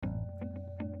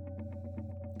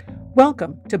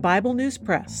Welcome to Bible News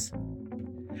Press.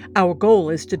 Our goal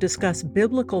is to discuss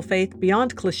biblical faith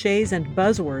beyond cliches and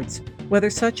buzzwords, whether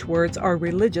such words are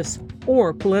religious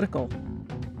or political.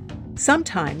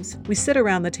 Sometimes we sit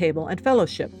around the table and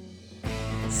fellowship.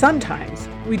 Sometimes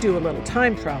we do a little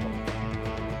time travel.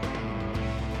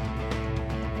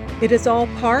 It is all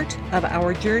part of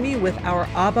our journey with our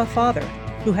Abba Father,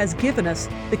 who has given us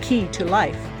the key to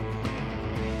life.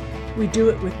 We do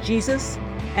it with Jesus,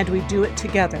 and we do it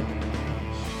together.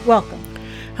 Welcome.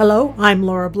 Hello, I'm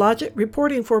Laura Blodgett,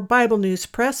 reporting for Bible News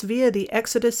Press via the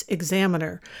Exodus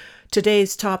Examiner.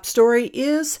 Today's top story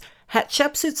is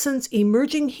Hatshepsut's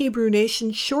emerging Hebrew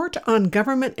nation short on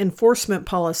government enforcement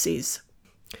policies.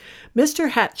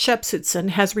 Mr.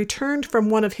 Hatshepsut has returned from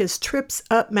one of his trips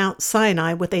up Mount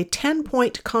Sinai with a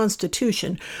 10-point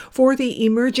constitution for the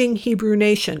emerging Hebrew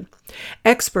nation.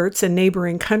 Experts in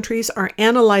neighboring countries are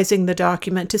analyzing the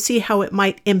document to see how it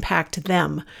might impact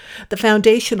them. The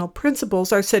foundational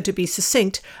principles are said to be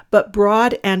succinct, but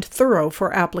broad and thorough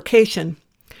for application.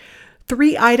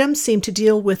 3 items seem to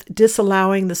deal with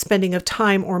disallowing the spending of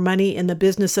time or money in the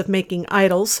business of making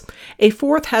idols. A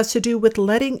 4th has to do with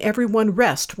letting everyone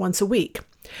rest once a week.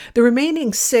 The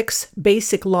remaining 6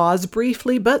 basic laws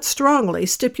briefly but strongly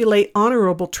stipulate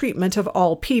honorable treatment of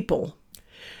all people.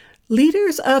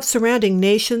 Leaders of surrounding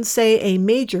nations say a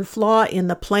major flaw in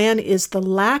the plan is the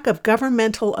lack of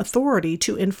governmental authority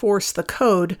to enforce the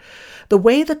code. The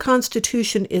way the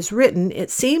Constitution is written,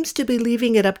 it seems to be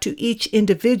leaving it up to each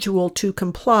individual to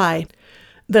comply.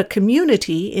 The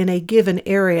community in a given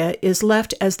area is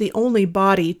left as the only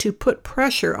body to put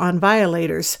pressure on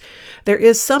violators. There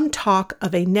is some talk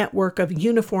of a network of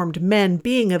uniformed men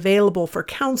being available for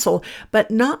counsel,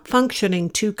 but not functioning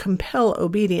to compel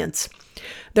obedience.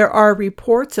 There are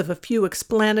reports of a few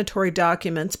explanatory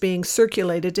documents being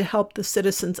circulated to help the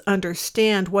citizens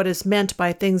understand what is meant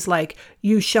by things like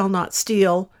 "you shall not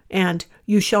steal" and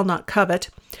 "you shall not covet."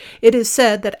 It is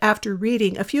said that after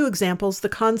reading a few examples, the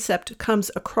concept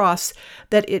comes across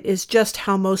that it is just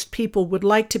how most people would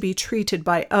like to be treated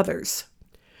by others.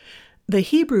 The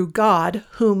Hebrew God,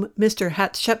 whom Mr.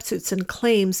 Hatshepsut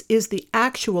claims is the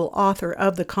actual author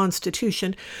of the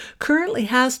Constitution, currently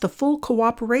has the full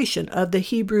cooperation of the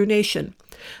Hebrew nation.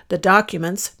 The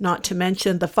documents, not to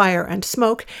mention the fire and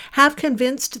smoke, have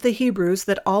convinced the Hebrews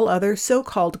that all other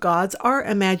so-called gods are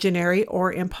imaginary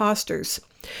or impostors.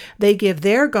 They give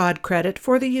their God credit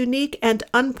for the unique and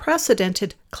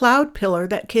unprecedented cloud pillar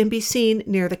that can be seen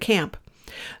near the camp.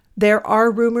 There are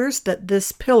rumors that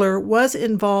this pillar was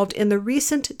involved in the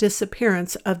recent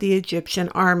disappearance of the Egyptian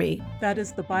army. That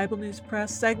is the Bible News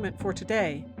Press segment for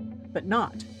today, but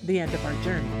not the end of our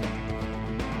journey.